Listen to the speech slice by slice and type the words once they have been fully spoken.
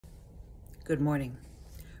Good morning.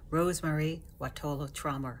 Rosemary Watolo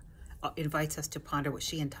Traumer invites us to ponder what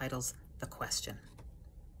she entitles The Question.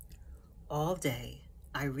 All day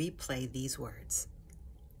I replay these words.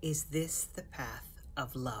 Is this the path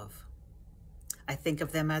of love? I think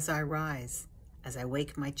of them as I rise, as I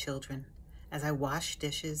wake my children, as I wash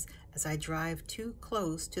dishes, as I drive too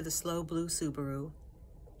close to the slow blue Subaru.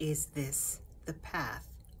 Is this the path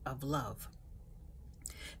of love?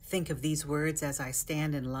 Think of these words as I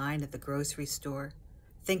stand in line at the grocery store.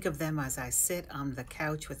 Think of them as I sit on the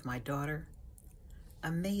couch with my daughter.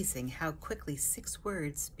 Amazing how quickly 6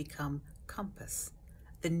 words become compass,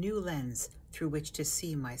 the new lens through which to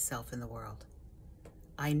see myself in the world.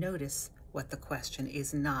 I notice what the question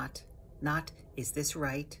is not is this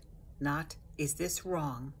right, not is this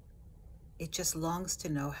wrong. It just longs to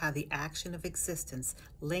know how the action of existence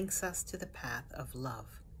links us to the path of love.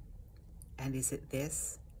 And is it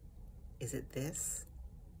this? Is it this?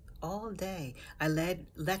 All day I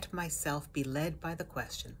let myself be led by the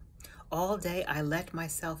question. All day I let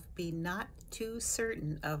myself be not too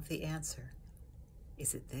certain of the answer.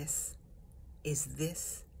 Is it this? Is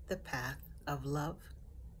this the path of love?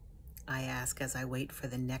 I ask as I wait for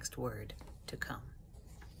the next word to come.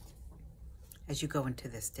 As you go into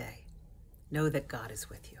this day, know that God is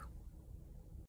with you.